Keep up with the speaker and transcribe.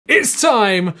It's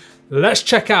time! Let's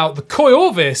check out the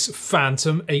Coiorvis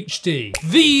Phantom HD.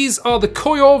 These are the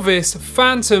Coiorvis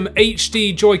Phantom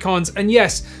HD Joy-Cons, and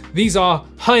yes, these are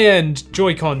high-end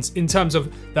Joy-Cons in terms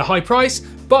of their high price,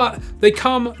 but they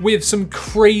come with some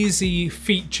crazy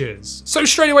features. So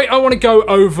straight away, I want to go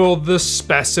over the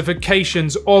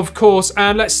specifications, of course,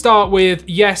 and let's start with,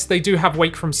 yes, they do have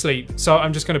wake from sleep. So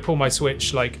I'm just going to pull my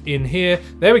switch like in here.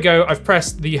 There we go. I've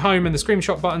pressed the home and the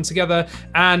screenshot button together,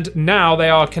 and now they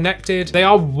are connected. They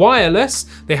are wireless.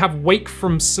 They have wake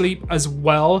from sleep as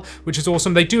well, which is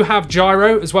awesome. They do have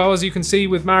gyro as well, as you can see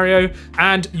with Mario,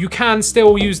 and you can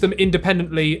still use them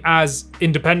independently as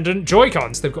independent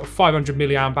Joy-Cons. They've got 500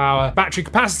 milliamp hour battery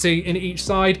capacity in each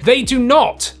side. They do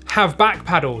not have back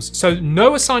paddles, so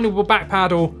no assignable back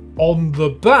paddle on the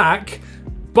back,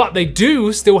 but they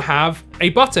do still have a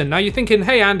button. Now you're thinking,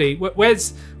 hey Andy,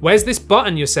 where's this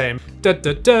button you're saying?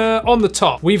 On the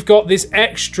top, we've got this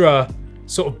extra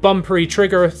sort of bumpery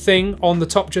trigger thing on the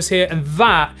top just here, and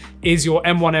that is your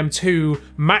M1, M2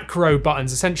 macro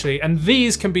buttons essentially, and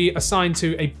these can be assigned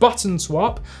to a button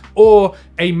swap or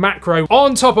a macro.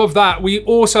 On top of that, we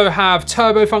also have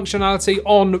turbo functionality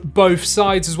on both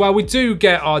sides as well. We do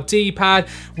get our D-pad.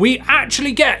 We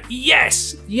actually get,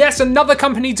 yes, another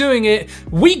company doing it,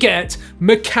 we get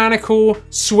mechanical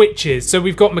switches. So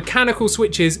we've got mechanical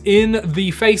switches in the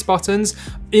face buttons,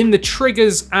 in the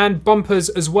triggers and bumpers,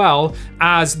 as well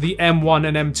as the M1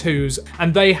 and M2s,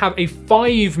 and they have a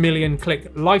 5 million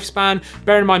click lifespan.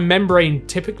 Bear in mind, membrane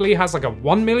typically has like a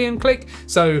 1 million click,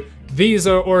 so these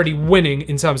are already winning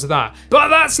in terms of that. But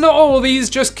that's not all, these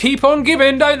just keep on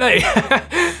giving, don't they?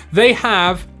 They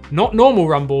have not normal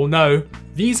rumble, no,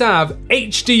 these have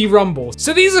HD rumble.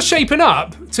 So these are shaping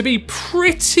up to be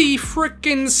pretty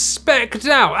freaking spec'd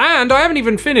out, and I haven't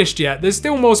even finished yet. There's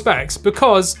still more specs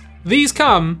because these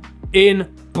come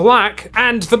in black,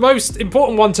 and the most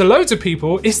important one to loads of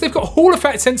people is they've got Hall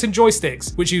effect sensing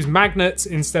joysticks, which use magnets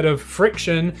instead of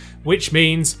friction, which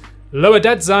means lower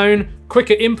dead zone,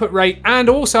 quicker input rate, and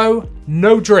also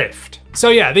no drift. So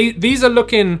yeah, these are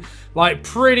looking like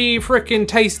pretty freaking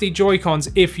tasty Joy-Cons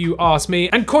if you ask me.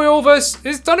 And Coiorvis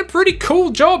has done a pretty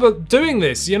cool job of doing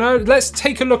this, you know? Let's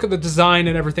take a look at the design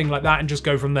and everything like that and just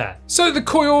go from there. So the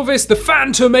Coiorvis, the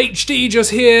Phantom HD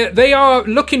just here, they are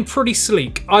looking pretty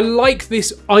sleek. I like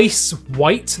this ice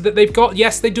white that they've got.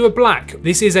 Yes, they do a black.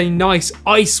 This is a nice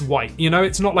ice white, you know?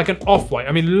 It's not like an off-white.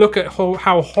 I mean, look at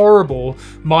how horrible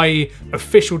my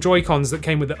official Joy-Cons that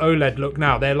came with the OLED look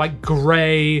now. They're like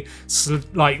gray,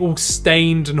 like all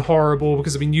stained and horrible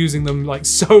because I've been using them like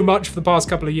so much for the past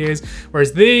couple of years,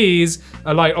 whereas these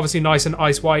are like obviously nice and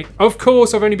ice white. Of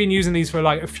course, I've only been using these for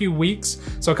like a few weeks,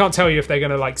 so I can't tell you if they're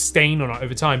gonna like stain or not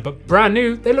over time, but brand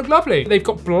new, they look lovely. They've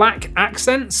got black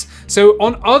accents, so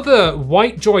on other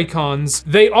white Joy-Cons,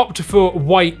 they opt for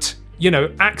white, you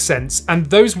know, accents, and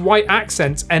those white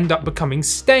accents end up becoming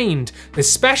stained,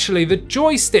 especially the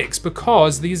joysticks,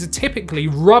 because these are typically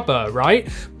rubber, right?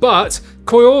 But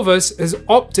Coiorvis has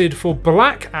opted for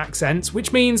black accents,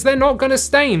 which means they're not gonna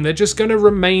stain, they're just gonna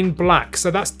remain black. So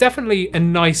that's definitely a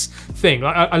nice thing.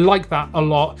 I like that a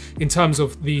lot in terms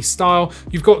of the style.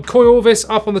 You've got Coiorvis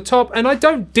up on the top, and I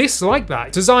don't dislike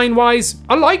that. Design-wise,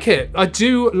 I like it. I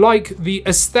do like the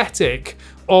aesthetic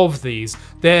of these.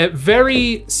 They're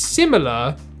very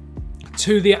similar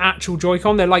to the actual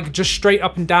Joy-Con. They're like just straight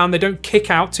up and down. They don't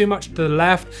kick out too much to the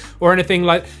left or anything.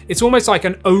 Like, it's almost like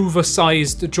an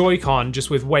oversized Joy-Con just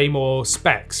with way more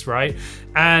specs, right?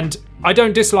 And I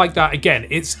don't dislike that. Again,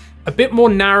 it's a bit more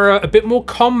narrow, a bit more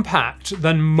compact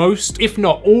than most, if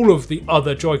not all of the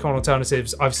other Joy-Con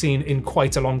alternatives I've seen in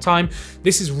quite a long time.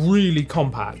 This is really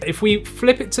compact. If we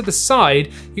flip it to the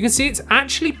side, you can see it's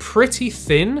actually pretty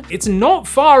thin. It's not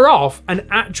far off an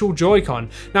actual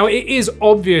Joy-Con. Now, it is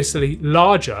obviously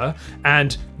larger,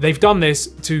 and they've done this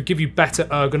to give you better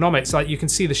ergonomics. Like, you can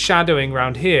see the shadowing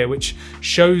around here, which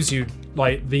shows you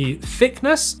like the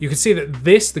thickness. You can see that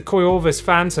the Coiorvis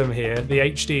Phantom here, the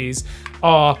HDs,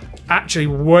 are actually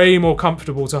way more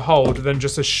comfortable to hold than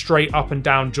just a straight up and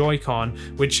down Joy-Con,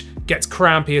 which gets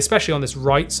crampy, especially on this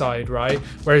right side, right?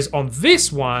 Whereas on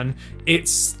this one, it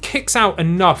kicks out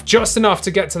enough, just enough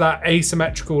to get to that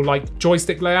asymmetrical like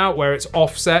joystick layout where it's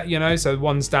offset, you know, so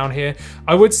one's down here.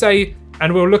 I would say,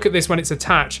 and we'll look at this when it's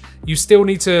attached, you still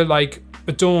need to like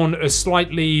adorn a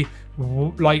slightly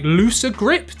like looser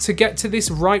grip to get to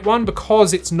this right one,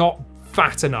 because it's not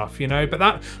fat enough, you know, but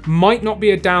that might not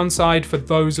be a downside for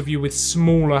those of you with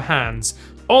smaller hands.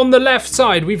 On the left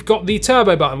side, we've got the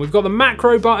turbo button, we've got the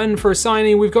macro button for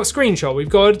assigning, we've got screenshot, we've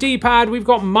got a D-pad, we've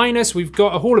got minus, we've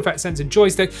got a Hall effect sensor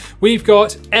joystick, we've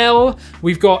got L,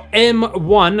 we've got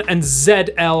M1 and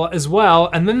ZL as well,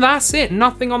 and then that's it,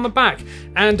 nothing on the back.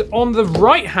 And on the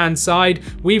right-hand side,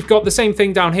 we've got the same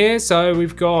thing down here, so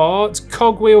we've got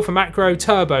cogwheel for macro,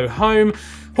 turbo, home,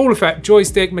 Hall effect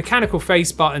joystick, mechanical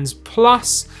face buttons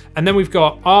plus, and then we've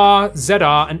got R,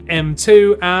 ZR, and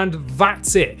M2, and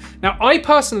that's it. Now, I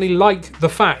personally like the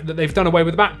fact that they've done away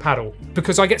with the back paddle,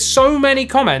 because I get so many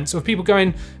comments of people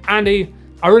going, Andy,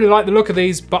 I really like the look of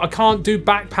these, but I can't do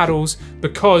back paddles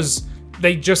because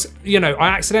they just, you know, I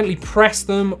accidentally press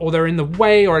them or they're in the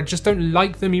way or I just don't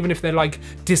like them even if they're like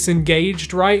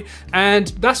disengaged, right? And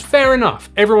that's fair enough.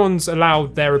 Everyone's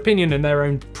allowed their opinion and their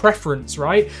own preference,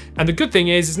 right? And the good thing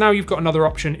is now you've got another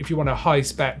option if you want a high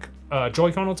spec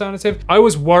Joy-Con alternative. I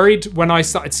was worried when I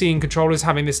started seeing controllers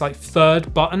having this like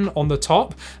third button on the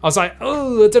top. I was like,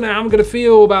 oh, I don't know how I'm gonna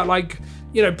feel about like,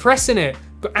 you know, pressing it.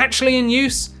 But actually in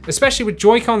use, especially with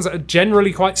Joy-Cons that are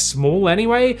generally quite small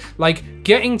anyway, like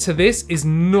getting to this is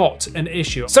not an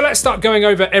issue. So let's start going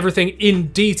over everything in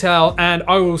detail, and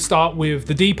I will start with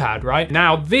the D-pad, right?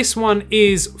 Now this one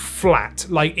is flat,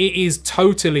 like it is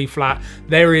totally flat.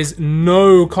 There is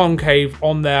no concave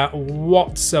on there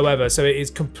whatsoever. So it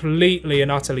is completely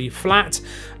and utterly flat,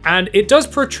 and it does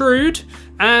protrude,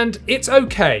 and it's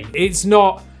okay. It's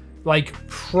not like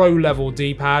pro level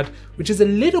D-pad, which is a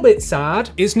little bit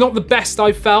sad. It's not the best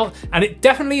I've felt, and it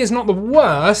definitely is not the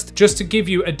worst. Just to give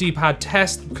you a D-pad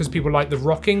test, because people like the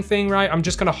rocking thing, right? I'm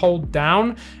just gonna hold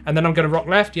down, and then I'm gonna rock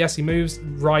left, yes he moves,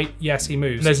 right, yes he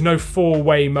moves. There's no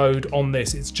 4-way mode on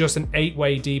this. It's just an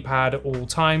 8-way D-pad at all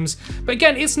times. But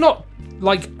again, it's not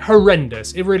like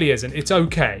horrendous. It really isn't, it's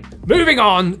okay. Moving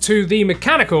on to the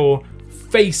mechanical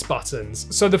face buttons.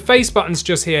 So the face buttons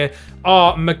just here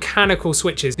are mechanical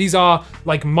switches. These are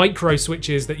like micro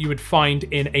switches that you would find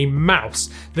in a mouse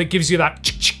that gives you that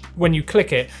when you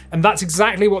click it. And that's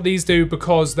exactly what these do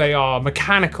because they are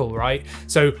mechanical, right?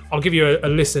 So I'll give you a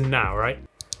listen now, right?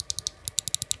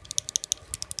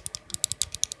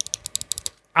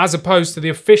 As opposed to the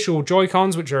official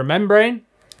Joy-Cons, which are a membrane.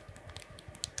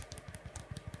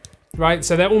 Right,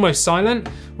 so they're almost silent,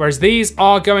 whereas these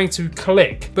are going to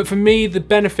click. But for me, the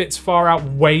benefits far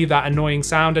outweigh that annoying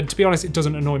sound, and to be honest, it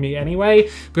doesn't annoy me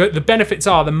anyway, but the benefits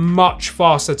are they're much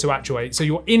faster to actuate. So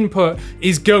your input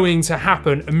is going to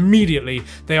happen immediately.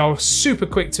 They are super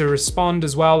quick to respond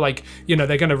as well, like, you know,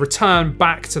 they're gonna return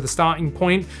back to the starting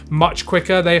point much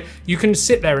quicker. You can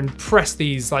sit there and press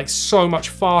these like so much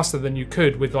faster than you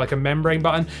could with like a membrane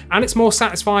button, and it's more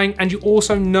satisfying, and you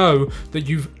also know that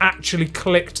you've actually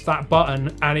clicked that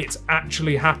button and it's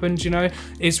actually happened, you know?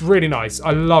 It's really nice.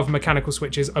 I love mechanical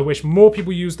switches. I wish more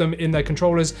people use them in their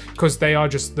controllers because they are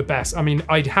just the best. I mean,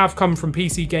 I have come from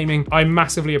PC gaming. I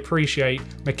massively appreciate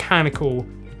mechanical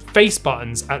face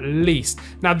buttons at least.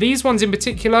 Now these ones in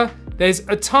particular, there's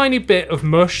a tiny bit of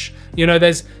mush, you know,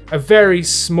 there's a very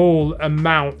small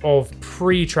amount of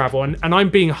pre-travel, and I'm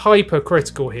being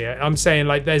hypercritical here. I'm saying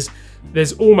like there's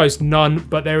almost none,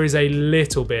 but there is a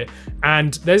little bit,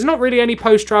 and there's not really any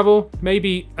post-travel,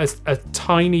 maybe a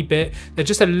tiny bit. They're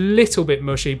just a little bit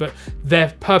mushy, but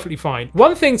they're perfectly fine.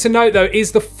 One thing to note though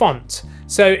is the font.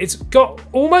 So it's got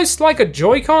almost like a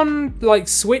Joy-Con like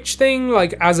switch thing,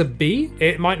 like as a B.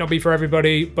 It might not be for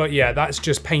everybody, but yeah, that's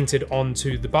just painted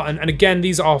onto the button. And again,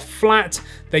 these are flat.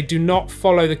 They do not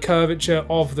follow the curvature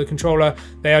of the controller.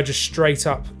 They are just straight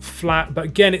up flat. But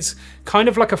again, it's kind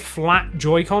of like a flat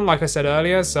Joy-Con, like I said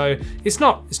earlier. So it's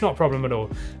not a problem at all.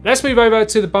 Let's move over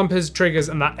to the bumpers, triggers,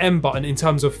 and that M button in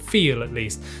terms of feel at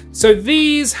least. So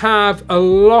these have a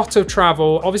lot of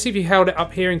travel. Obviously, if you held it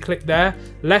up here and click there,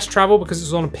 less travel because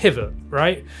it's on a pivot,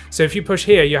 right? So if you push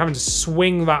here, you're having to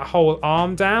swing that whole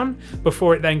arm down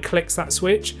before it then clicks that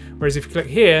switch. Whereas if you click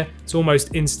here, it's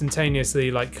almost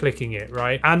instantaneously like clicking it,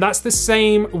 right? And that's the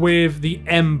same with the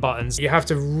M buttons. You have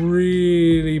to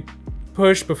really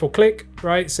push before click,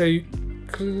 right? So you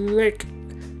click,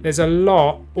 there's a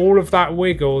lot, all of that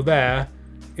wiggle there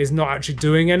is not actually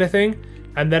doing anything.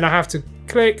 And then I have to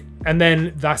click, and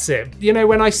then that's it. You know,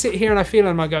 when I sit here and I feel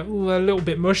them, I go, ooh, a little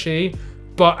bit mushy,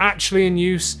 but actually in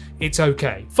use, it's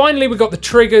okay. Finally, we've got the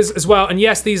triggers as well. And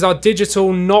yes, these are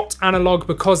digital, not analog,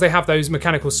 because they have those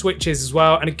mechanical switches as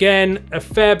well. And again, a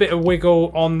fair bit of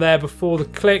wiggle on there before the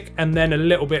click, and then a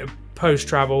little bit of post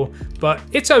travel, but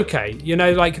it's okay. You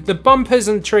know, like the bumpers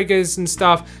and triggers and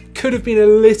stuff could have been a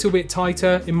little bit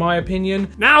tighter in my opinion.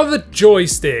 Now the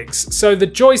joysticks. So the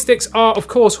joysticks are of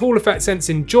course Hall effect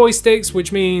sensing joysticks,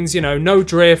 which means, you know, no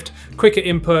drift, quicker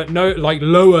input, no like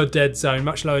lower dead zone,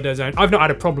 much lower dead zone. I've not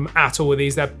had a problem at all with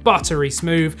these. They're buttery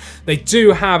smooth. They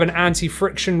do have an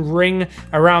anti-friction ring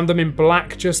around them in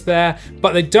black just there,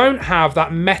 but they don't have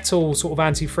that metal sort of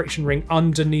anti-friction ring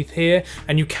underneath here,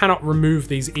 and you cannot remove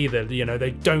these either. You know,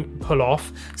 they don't pull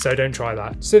off, so don't try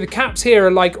that. So the caps here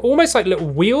are like almost like little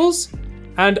wheels,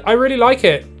 and I really like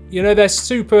it. You know, they're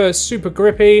super, super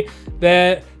grippy.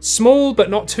 They're small, but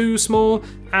not too small.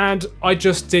 And I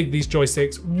just dig these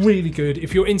joysticks, really good.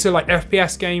 If you're into like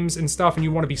FPS games and stuff and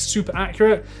you want to be super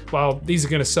accurate, well, these are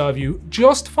going to serve you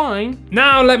just fine.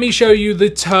 Now let me show you the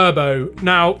turbo.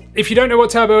 Now, if you don't know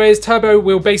what turbo is, turbo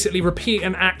will basically repeat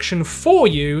an action for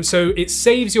you. So it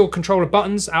saves your controller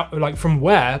buttons out like from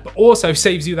wear, but also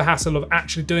saves you the hassle of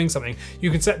actually doing something.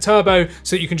 You can set turbo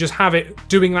so that you can just have it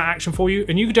doing that action for you,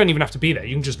 and you don't even have to be there.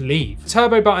 You can just leave. The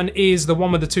turbo button is the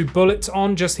one with the 2 bullets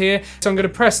on just here. So I'm going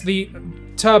to press the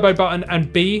turbo button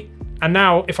and B, and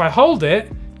now if I hold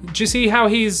it, do you see how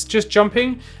he's just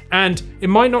jumping? And it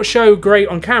might not show great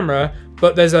on camera,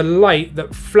 but there's a light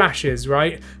that flashes,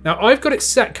 right? Now I've got it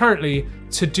set currently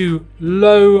to do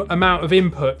low amount of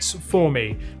inputs for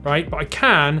me, right? But I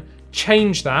can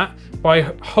change that by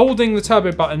holding the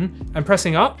turbo button and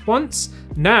pressing up once.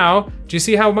 Now, do you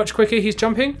see how much quicker he's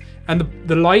jumping? And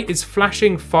the light is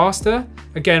flashing faster.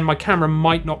 Again, my camera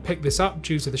might not pick this up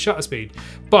due to the shutter speed,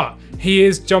 but he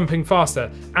is jumping faster.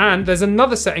 And there's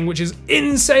another setting which is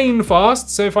insane fast.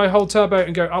 So if I hold turbo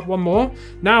and go up one more,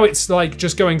 now it's like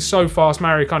just going so fast,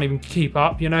 Mario can't even keep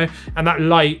up, you know? And that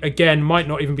light, again, might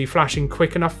not even be flashing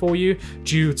quick enough for you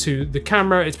due to the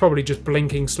camera. It's probably just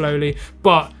blinking slowly,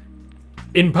 but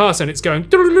in person it's going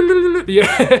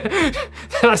yeah.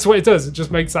 That's what it does, it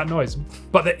just makes that noise.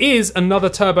 But there is another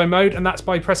turbo mode, and that's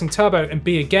by pressing turbo and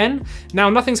B again. Now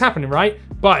nothing's happening, right?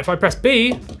 But if I press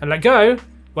B and let go,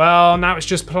 well, now it's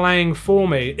just playing for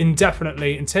me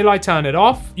indefinitely until I turn it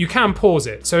off. You can pause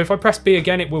it. So if I press B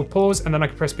again, it will pause, and then I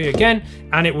can press B again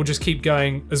and it will just keep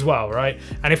going as well, right?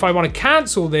 And if I want to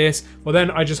cancel this, well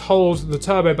then I just hold the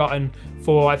turbo button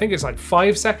for, I think it's like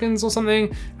 5 seconds or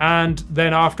something, and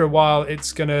then after a while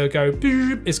it's gonna go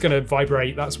boop, it's gonna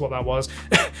vibrate, that's what that was,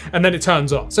 and then it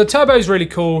turns off. So turbo is really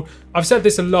cool. I've said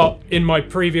this a lot in my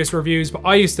previous reviews, but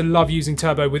I used to love using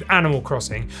turbo with Animal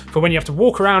Crossing for when you have to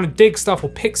walk around and dig stuff or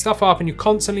pick stuff up and you're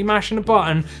constantly mashing a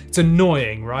button. It's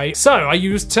annoying, right? So I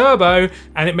used turbo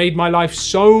and it made my life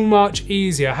so much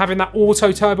easier having that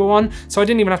auto turbo on, so I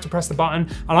didn't even have to press the button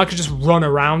and I could just run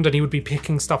around and he would be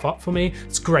picking stuff up for me.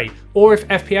 It's great. Or if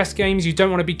FPS games, you don't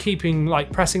want to be keeping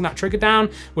like pressing that trigger down,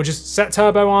 we'll just set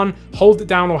turbo on, hold it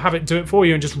down or have it do it for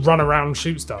you and just run around and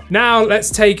shoot stuff. Now let's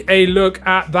take a look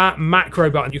at that macro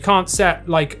button. You can't set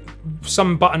like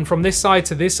some button from this side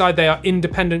to this side. They are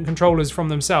independent controllers from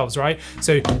themselves, right?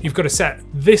 So you've got to set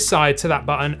this side to that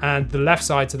button and the left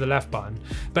side to the left button.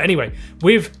 But anyway,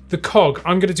 with the cog,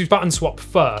 I'm going to do button swap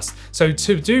first. So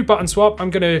to do button swap, I'm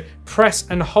going to press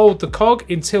and hold the cog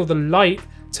until the light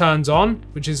turns on,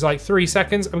 which is like 3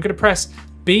 seconds. I'm going to press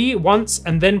B once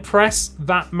and then press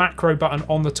that macro button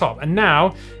on the top. And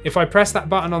now if I press that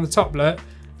button on the top, look,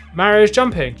 Mario's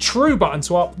jumping. True button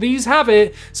swap, these have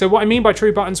it. So what I mean by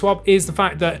true button swap is the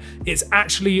fact that it's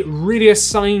actually really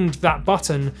assigned that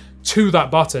button to that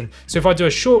button. So if I do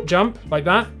a short jump like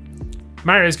that,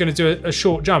 Mario's going to do a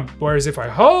short jump, whereas if I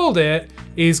hold it,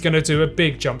 he's going to do a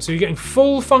big jump. So you're getting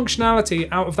full functionality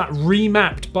out of that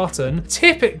remapped button.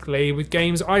 Typically with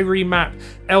games, I remap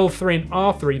L3 and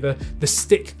R3, the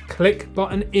stick click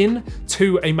button, in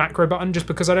to a macro button, just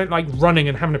because I don't like running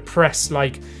and having to press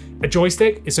like a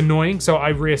joystick. It's annoying, so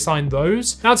I reassign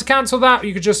those. Now to cancel that,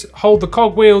 you could just hold the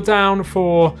cog wheel down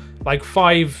for like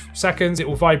 5 seconds, it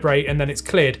will vibrate and then it's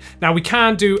cleared. Now we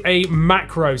can do a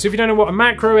macro. So if you don't know what a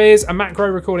macro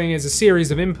recording is a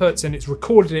series of inputs and it's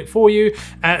recorded it for you,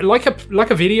 like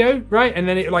a video, right? And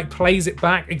then it like plays it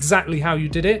back exactly how you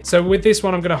did it. So with this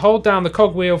one, I'm gonna hold down the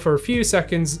cog wheel for a few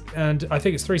seconds, and I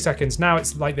think it's 3 seconds. Now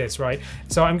it's like this, right?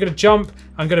 So I'm gonna jump,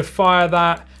 I'm gonna fire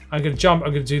that, I'm gonna jump,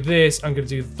 I'm gonna do this, I'm gonna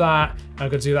do that, I'm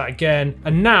gonna do that again.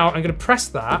 And now I'm gonna press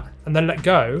that and then let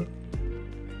go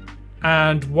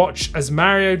and watch as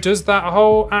Mario does that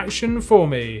whole action for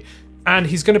me. And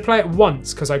he's gonna play it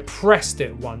once because I pressed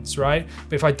it once, right?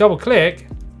 But if I double click,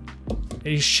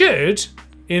 he should,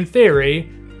 in theory,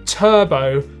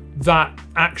 turbo that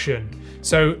action.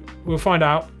 So we'll find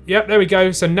out Yep, there we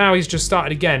go. So now he's just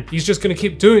started again. He's just gonna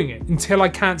keep doing it until I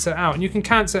cancel it out. And you can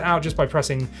cancel it out just by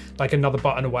pressing like another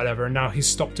button or whatever, and now he's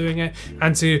stopped doing it.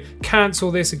 And to cancel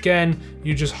this again,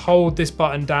 you just hold this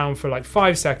button down for like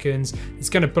 5 seconds. It's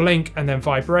gonna blink and then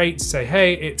vibrate to say,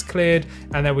 hey, it's cleared,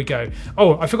 and there we go.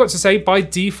 Oh, I forgot to say, by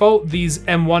default, these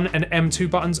M1 and M2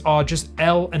 buttons are just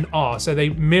L and R. So they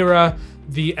mirror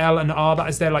the L and R, that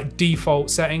is their like default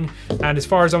setting. And as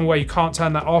far as I'm aware, you can't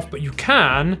turn that off, but you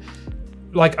can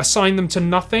like assign them to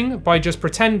nothing by just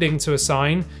pretending to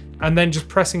assign and then just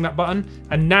pressing that button,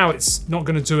 and now it's not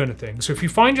going to do anything. So if you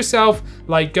find yourself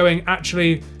like going,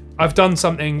 actually, I've done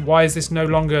something, why is this no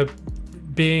longer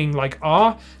being like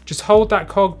R? Just hold that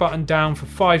cog button down for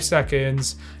 5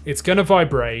 seconds, it's going to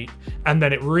vibrate, and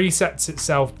then it resets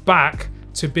itself back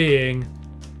to being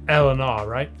L and R,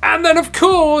 right? And then of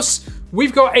course,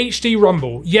 we've got HD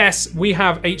Rumble. Yes, we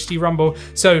have HD Rumble.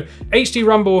 So HD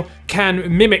Rumble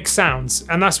can mimic sounds,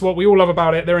 and that's what we all love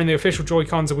about it. They're in the official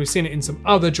Joy-Cons, and we've seen it in some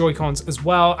other Joy-Cons as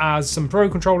well as some Pro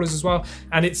controllers as well,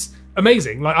 and it's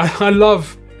amazing. Like I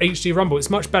love HD Rumble,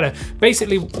 it's much better.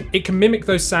 Basically, it can mimic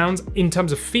those sounds in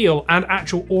terms of feel and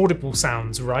actual audible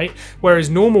sounds, right?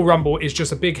 Whereas normal rumble is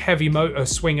just a big heavy motor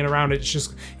swinging around. It's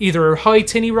just either a high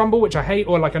tinny rumble, which I hate,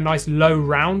 or like a nice low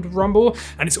round rumble,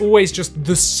 and it's always just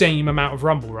the same amount of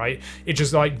rumble, right? It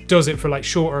just like does it for like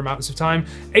shorter amounts of time.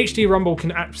 HD Rumble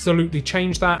can absolutely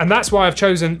change that, and that's why I've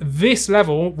chosen this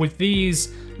level with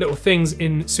these little things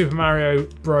in Super Mario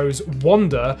Bros.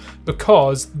 Wonder,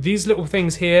 because these little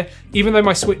things here, even though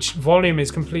my Switch volume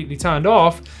is completely turned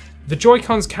off, the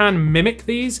Joy-Cons can mimic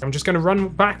these. I'm just going to run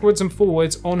backwards and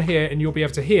forwards on here, and you'll be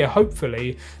able to hear,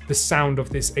 hopefully, the sound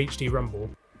of this HD Rumble.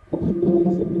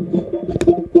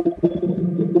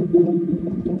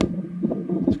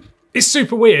 It's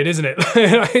super weird, isn't it?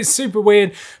 It's super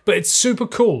weird, but it's super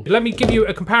cool. Let me give you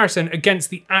a comparison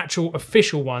against the actual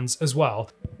official ones as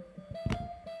well.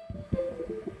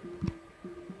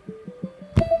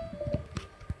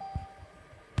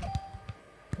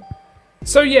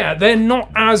 So yeah, they're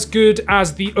not as good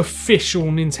as the official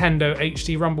Nintendo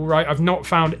HD Rumble, right? I've not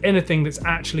found anything that's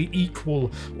actually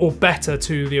equal or better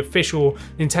to the official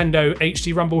Nintendo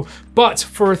HD Rumble, but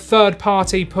for a third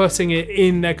party putting it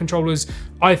in their controllers,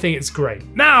 I think it's great.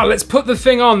 Now let's put the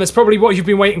thing on. That's probably what you've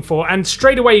been waiting for, and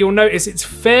straight away you'll notice it's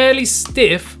fairly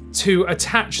stiff to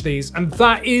attach these, and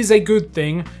that is a good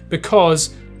thing,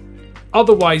 because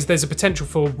otherwise there's a potential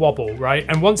for wobble, right?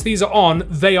 And once these are on,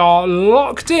 they are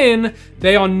locked in.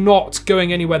 They are not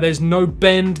going anywhere. There's no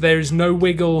bend, there is no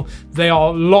wiggle. They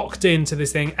are locked into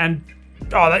this thing, and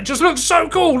oh, that just looks so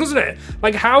cool, doesn't it?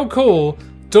 Like, how cool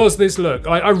does this look?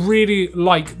 I really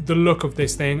like the look of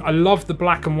this thing. I love the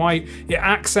black and white. It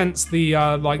accents the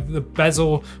like the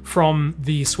bezel from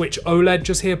the Switch OLED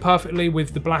just here perfectly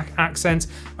with the black accent.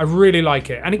 I really like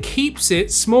it, and it keeps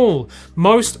it small.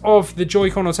 Most of the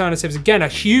Joy-Con alternatives, again, are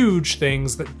huge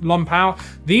things that lump out.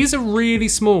 These are really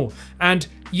small, and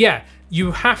yeah,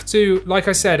 you have to, like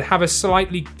I said, have a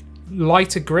slightly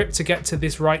lighter grip to get to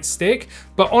this right stick,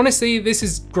 but honestly, this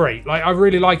is great. Like, I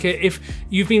really like it. If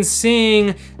you've been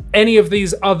seeing any of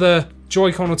these other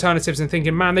Joy-Con alternatives and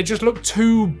thinking, man, they just look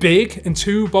too big and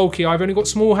too bulky, I've only got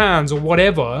small hands or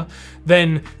whatever,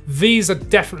 then these are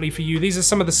definitely for you. These are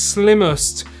some of the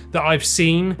slimmest that I've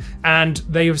seen, and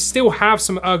they still have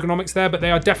some ergonomics there, but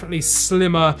they are definitely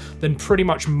slimmer than pretty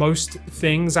much most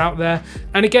things out there.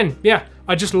 And again, yeah,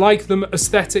 I just like them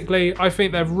aesthetically. I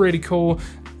think they're really cool.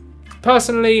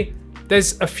 Personally,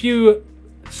 there's a few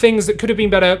things that could have been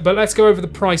better, but let's go over the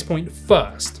price point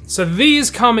first. So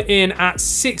these come in at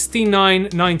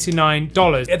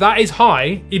 $69.99. That is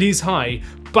high, it is high,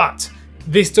 but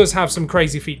this does have some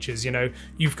crazy features, you know.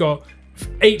 You've got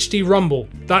HD Rumble,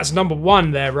 that's number one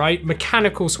there, right?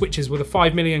 Mechanical switches with a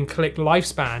 5 million click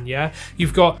lifespan, yeah?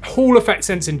 You've got Hall effect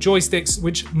sensing joysticks,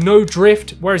 which no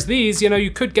drift, whereas these, you know, you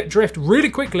could get drift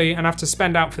really quickly and have to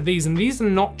spend out for these, and these are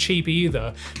not cheap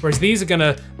either, whereas these are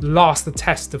gonna last the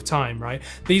test of time, right?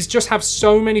 These just have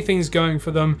so many things going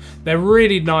for them. They're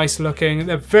really nice looking,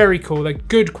 they're very cool, they're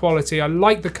good quality. I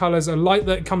like the colors, I like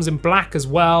that it comes in black as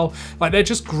well. Like, they're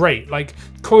just great. Like,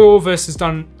 Coiorvis has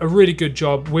done a really good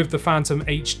job with the Phantom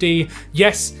HD.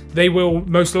 Yes, they will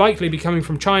most likely be coming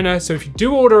from China, so if you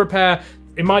do order a pair,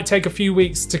 it might take a few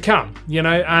weeks to come, you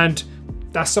know, and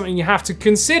that's something you have to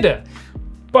consider.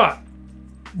 But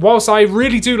whilst I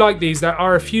really do like these, there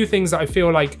are a few things that I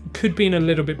feel like could be a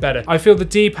little bit better. I feel the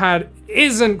D-pad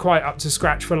isn't quite up to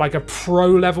scratch for like a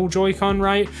pro level Joy-Con,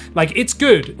 right? Like, it's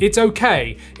good, it's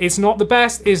okay. It's not the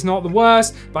best, it's not the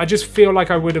worst, but I just feel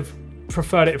like I would have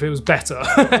preferred it if it was better.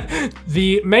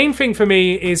 The main thing for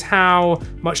me is how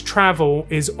much travel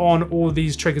is on all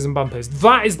these triggers and bumpers.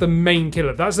 That is the main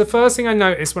killer. That's the first thing I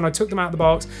noticed when I took them out of the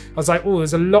box. I was like, oh,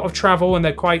 there's a lot of travel and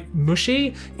they're quite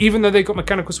mushy, even though they've got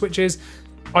mechanical switches.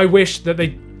 I wish that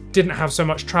they didn't have so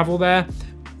much travel there.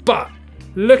 But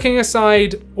looking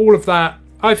aside all of that,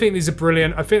 I think these are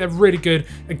brilliant. I think they're really good.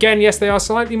 Again, yes, they are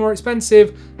slightly more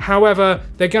expensive. However,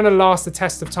 they're going to last the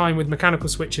test of time with mechanical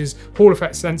switches, Hall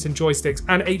effect sensing joysticks,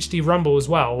 and HD rumble as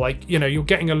well. Like, you know, you're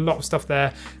getting a lot of stuff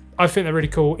there. I think they're really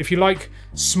cool. If you like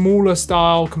smaller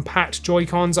style, compact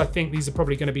Joy-Cons, I think these are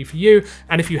probably going to be for you.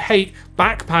 And if you hate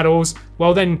back paddles,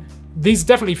 well then, these are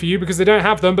definitely for you because they don't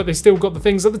have them, but they still got the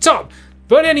things at the top.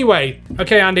 But anyway,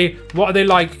 okay, Andy, what are they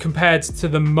like compared to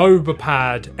the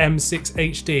Mobopad M6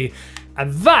 HD?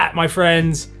 And that, my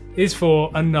friends, is for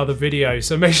another video.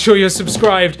 So make sure you're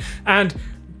subscribed, and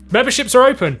memberships are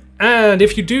open. And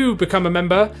if you do become a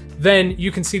member, then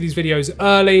you can see these videos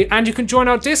early, and you can join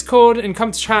our Discord and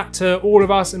come to chat to all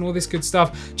of us and all this good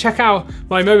stuff. Check out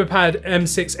my Mobopad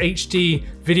M6 HD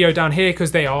video down here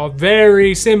because they are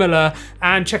very similar.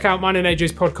 And check out mine and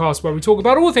AJ's podcast where we talk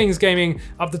about all things gaming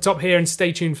up the top here, and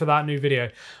stay tuned for that new video.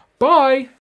 Bye.